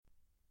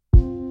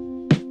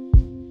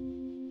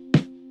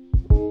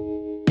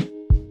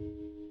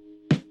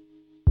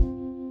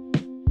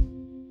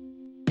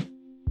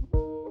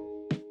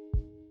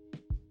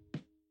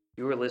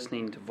are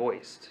listening to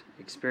Voiced,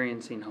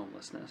 Experiencing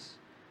Homelessness.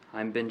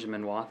 I'm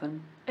Benjamin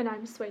Wathen. And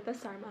I'm Swetha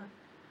Sarma.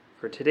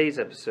 For today's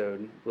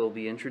episode, we'll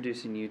be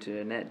introducing you to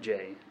Annette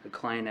J., a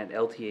client at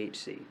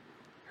LTHC.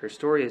 Her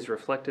story is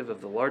reflective of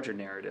the larger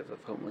narrative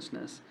of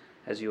homelessness,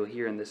 as you'll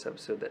hear in this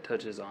episode that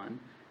touches on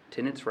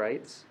tenants'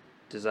 rights,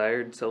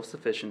 desired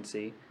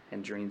self-sufficiency,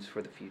 and dreams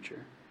for the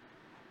future.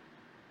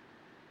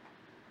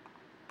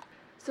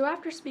 So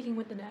after speaking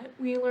with Annette,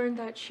 we learned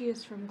that she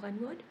is from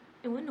Glenwood,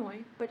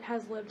 Illinois, but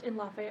has lived in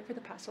Lafayette for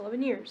the past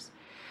 11 years.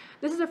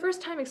 This is her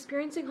first time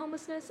experiencing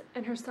homelessness,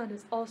 and her son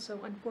is also,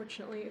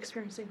 unfortunately,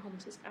 experiencing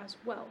homelessness as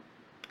well.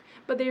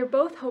 But they are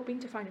both hoping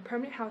to find a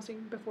permanent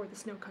housing before the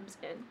snow comes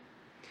in.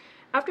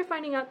 After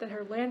finding out that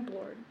her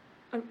landlord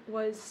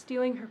was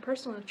stealing her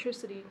personal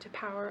electricity to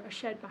power a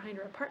shed behind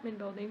her apartment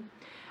building,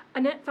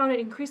 Annette found it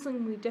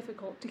increasingly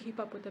difficult to keep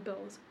up with the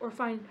bills or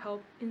find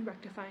help in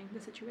rectifying the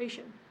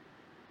situation.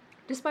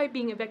 Despite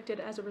being evicted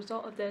as a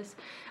result of this,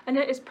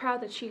 Annette is proud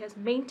that she has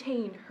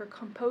maintained her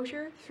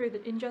composure through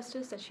the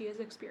injustice that she has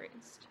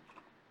experienced.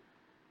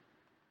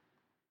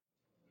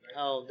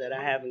 Oh, that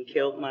I haven't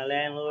killed my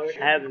landlord.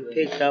 I haven't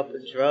picked up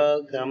a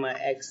drug. I'm an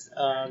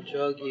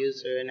ex-drug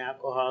user and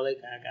alcoholic.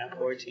 I got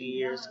 14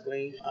 years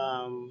clean.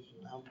 I'm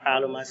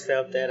proud of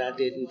myself that I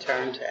didn't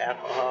turn to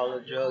alcohol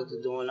or drugs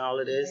or doing all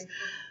of this.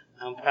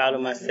 I'm proud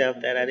of myself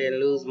that I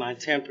didn't lose my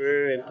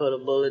temper and put a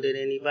bullet in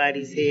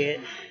anybody's head.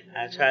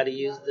 I try to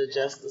use the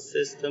justice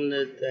system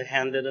to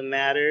handle the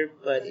matter,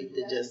 but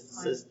the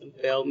justice system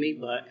failed me.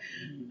 But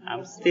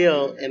I'm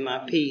still in my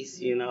peace,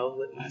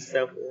 with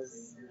myself.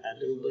 I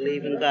do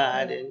believe in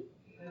God, and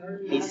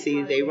He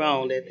sees they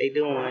wrong that they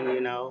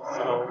doing,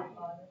 So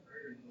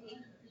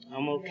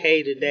I'm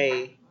okay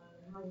today.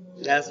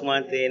 That's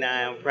one thing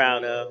I am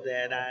proud of,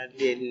 that I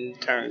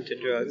didn't turn to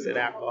drugs and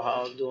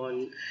alcohol,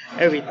 doing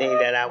everything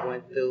that I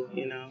went through,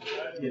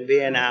 and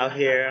being out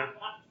here.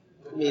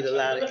 Meet a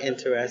lot of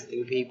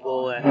interesting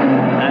people, and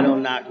I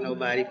don't knock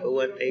nobody for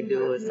what they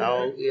do.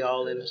 We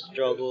all in a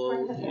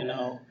struggle,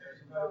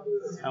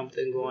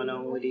 something going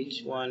on with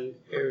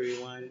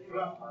everyone.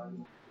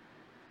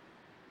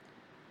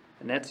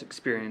 Annette's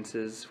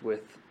experiences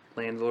with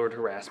landlord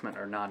harassment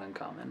are not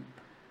uncommon.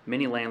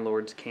 Many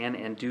landlords can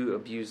and do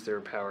abuse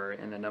their power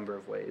in a number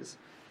of ways.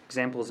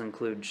 Examples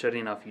include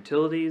shutting off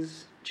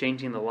utilities,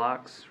 changing the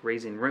locks,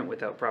 raising rent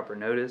without proper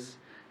notice,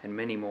 and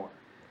many more.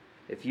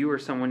 If you or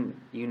someone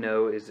you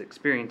know is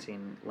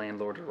experiencing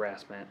landlord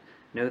harassment,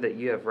 know that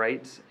you have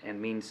rights and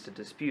means to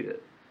dispute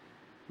it.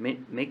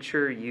 Make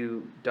sure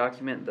you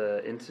document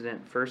the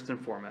incident first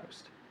and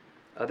foremost.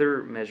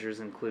 Other measures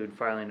include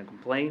filing a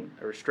complaint,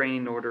 a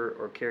restraining order,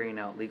 or carrying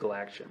out legal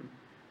action.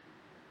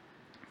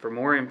 For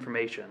more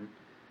information,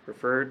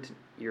 refer to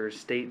your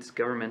state's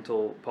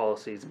governmental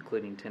policies,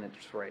 including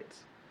tenants'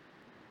 rights.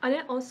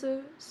 Annette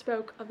also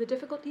spoke of the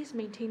difficulties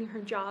maintaining her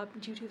job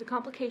due to the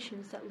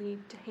complications that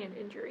lead to hand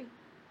injury.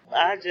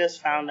 I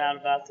just found out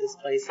about this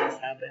place since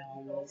I've been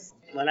homeless.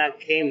 When I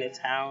came to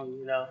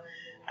town,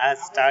 I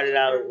started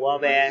out at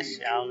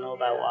Wabash. I don't know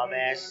about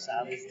Wabash.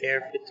 I was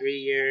there for 3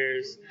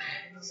 years.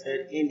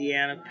 Said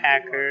Indiana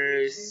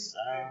Packers,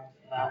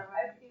 about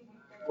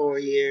 4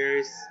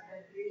 years,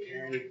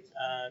 and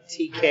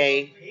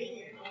TK.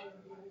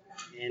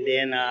 And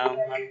then I've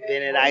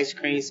been at Ice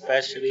Cream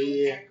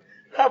Specialty, a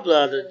couple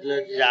of other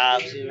little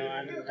jobs,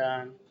 I've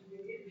done.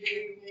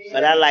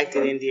 But I liked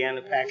the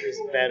Indiana Packers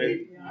better.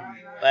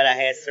 But I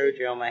had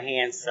surgery on my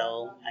hands,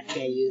 so I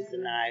can't use the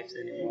knives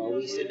anymore.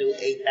 We used to do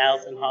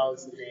 8,000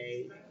 hogs a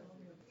day.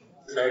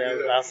 So that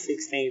was about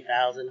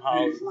 16,000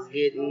 hogs was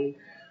getting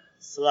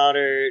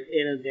slaughtered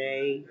in a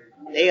day.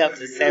 They up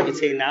to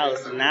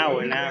 $17 an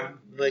hour now.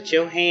 But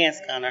your hands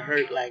kind of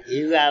hurt. Like,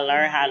 you got to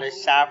learn how to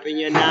sharpen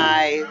your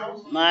knife.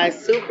 My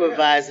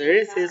supervisor,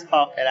 it's his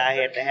fault that I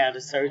had to have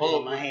the surgery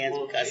on my hands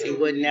because he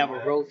would never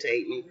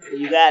rotate me.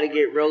 You got to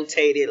get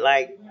rotated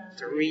like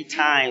 3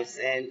 times,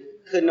 and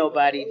couldn't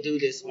nobody do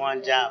this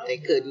one job. They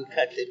couldn't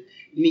cut the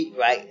meat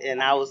right,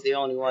 and I was the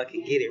only one who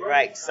could get it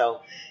right.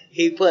 So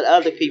he put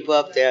other people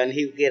up there, and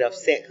he would get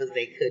upset because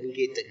they couldn't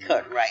get the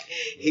cut right.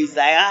 He's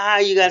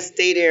like, you got to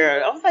stay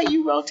there. I was like,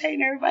 you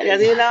rotating everybody? I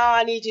said, no,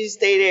 I need you to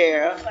stay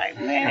there. I was like,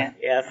 man.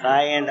 Yeah, so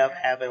I end up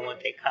having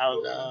what they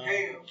call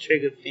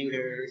trigger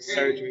finger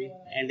surgery.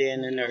 And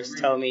then the nurse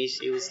told me,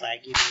 she was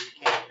like, you can't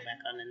go back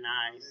on the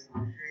knives.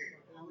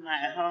 I'm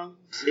like, huh?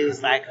 She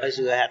was like, because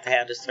you have to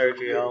have the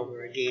surgery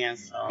over again.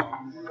 So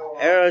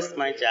that was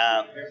my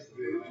job.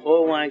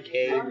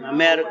 401k, my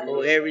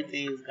medical,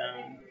 everything's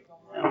gone.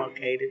 I'm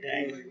okay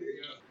today.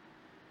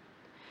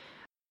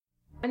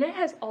 Annette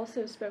has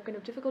also spoken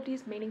of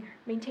difficulties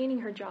maintaining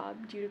her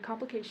job due to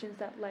complications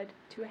that led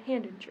to a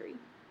hand injury.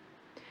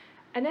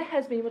 Annette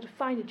has been able to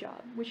find a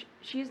job, which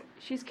she's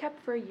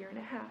kept for 1.5 years.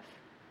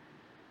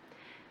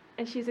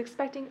 And she's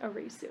expecting a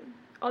raise soon.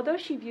 Although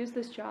she views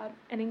this job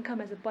and income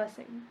as a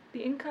blessing,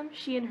 the income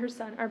she and her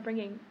son are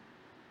bringing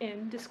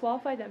in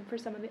disqualify them for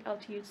some of the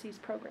LTHC's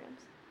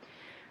programs.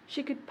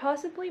 She could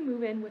possibly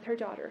move in with her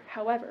daughter.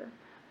 However,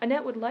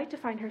 Annette would like to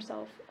find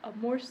herself a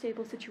more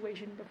stable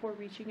situation before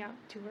reaching out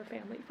to her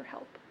family for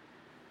help.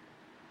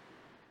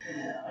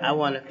 I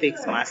want to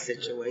fix my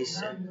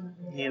situation,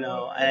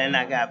 and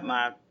I got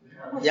my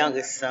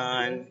youngest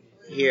son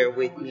here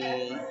with me,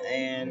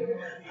 and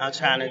I'm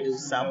trying to do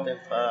something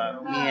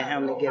for me and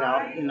him to get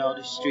out,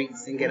 the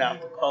streets and get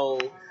out the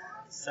cold.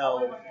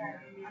 So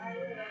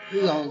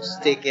we're going to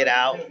stick it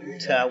out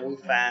until we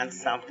find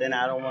something.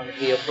 I don't want to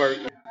be a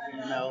burden,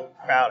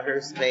 crowd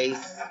her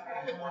space.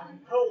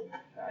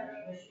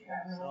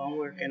 So I'm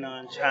working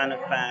on trying to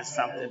find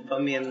something for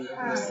me and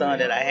the son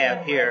that I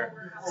have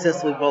here,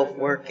 since we both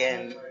work,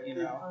 and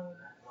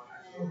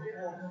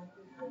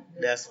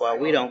that's why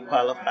we don't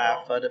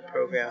qualify for the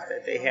programs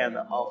that they have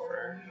to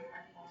offer,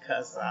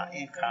 because our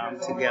income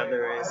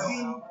together is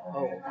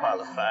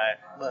overqualified.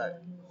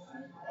 But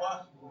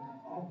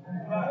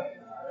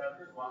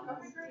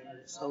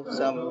let's hope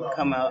something will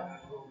come out.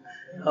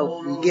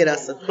 Hopefully get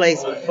us a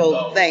place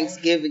before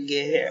Thanksgiving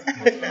get here.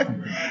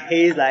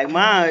 He's like,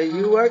 Mom, are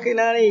you working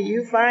on it?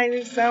 You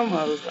finding something?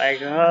 I was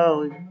like,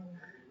 oh,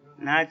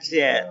 not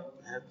yet.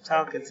 I'm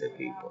talking to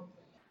people.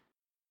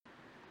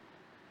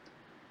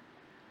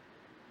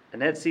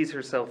 Annette sees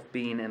herself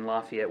being in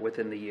Lafayette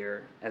within the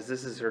year, as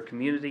this is her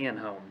community and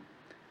home.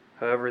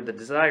 However, the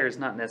desire is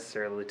not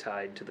necessarily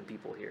tied to the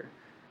people here.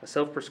 A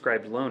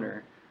self-prescribed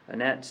loner,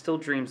 Annette still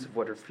dreams of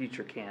what her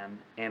future can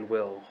and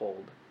will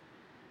hold.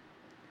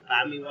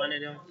 Buy me one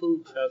of them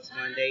food trucks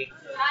one day.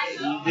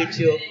 You get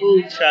you a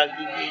food truck,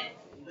 you get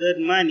good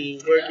money,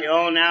 work your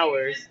own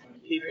hours.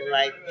 People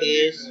like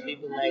fish,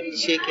 people like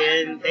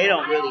chicken. They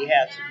don't really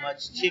have too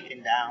much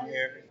chicken down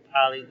here.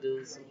 Probably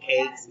do some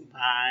cakes and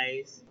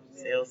pies,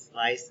 sell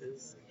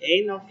slices.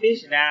 Ain't no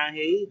fish down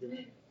here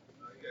either.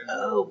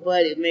 Oh,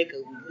 buddy, make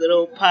a good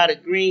old pot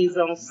of greens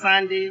on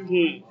Sunday.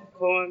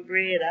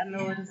 Cornbread, I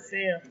know what to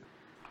sell.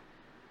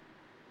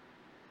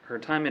 Her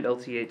time at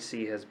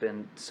LTHC has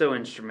been so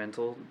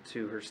instrumental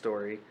to her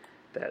story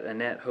that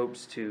Annette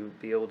hopes to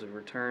be able to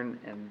return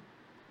and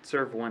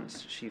serve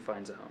once she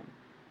finds a home.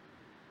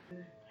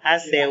 I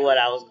said what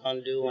I was going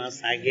to do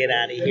once I get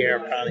out of here.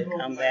 I'll probably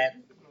come back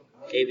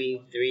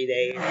maybe 3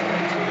 days, 2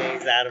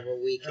 days out of a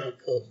week and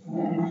cook.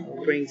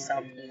 Or bring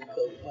something to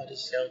cook for the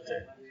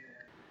shelter.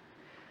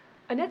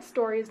 Annette's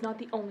story is not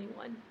the only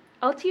one.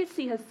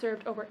 LTHC has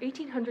served over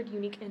 1,800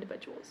 unique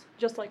individuals,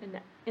 just like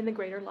Annette, in the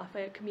greater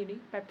Lafayette community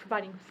by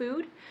providing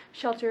food,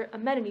 shelter,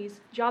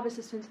 amenities, job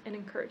assistance, and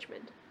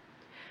encouragement.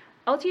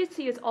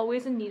 LTHC is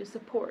always in need of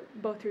support,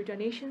 both through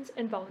donations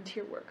and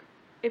volunteer work.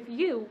 If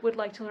you would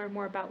like to learn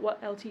more about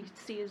what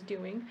LTHC is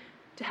doing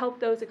to help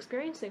those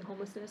experiencing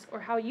homelessness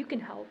or how you can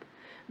help,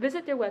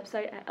 visit their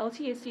website at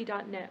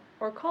lthc.net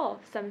or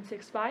call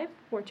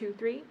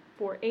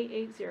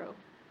 765-423-4880.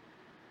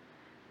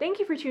 Thank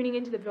you for tuning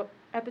into the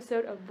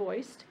episode of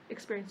Voiced,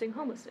 Experiencing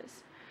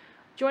Homelessness.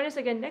 Join us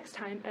again next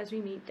time as we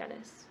meet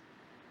Dennis.